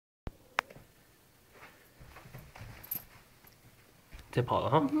在跑了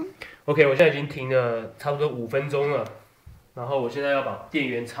哈。OK， 我现在已经停了差不多5分钟了，然后我现在要把电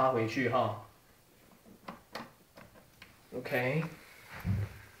源插回去哈。OK，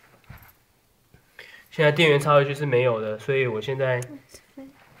 现在电源插回去是没有的，所以我现在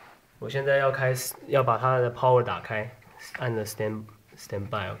要把它的 power 打开，按着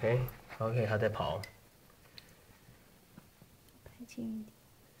standby，OK，OK， 它在跑。拍近一点。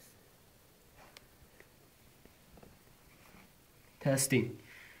Testing，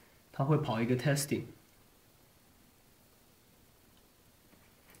 它会跑一个 testing。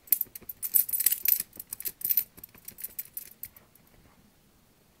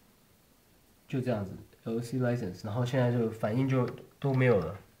就这样子 ，LC license， 然后现在就反应就都没有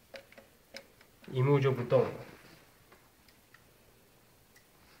了，荧幕就不动了。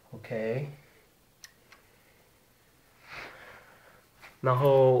OK， 然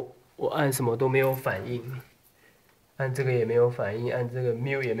后我按什么都没有反应，按这个也没有反应，按这个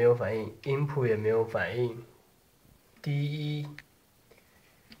mute 也没有反应 ，input 也没有反应 ，DE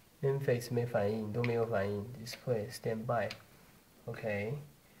interface 没反应，都没有反应 ，display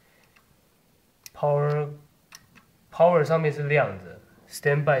standby。Power 上面是亮着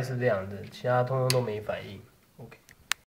 ，standby 是亮着，其他通通都没反应。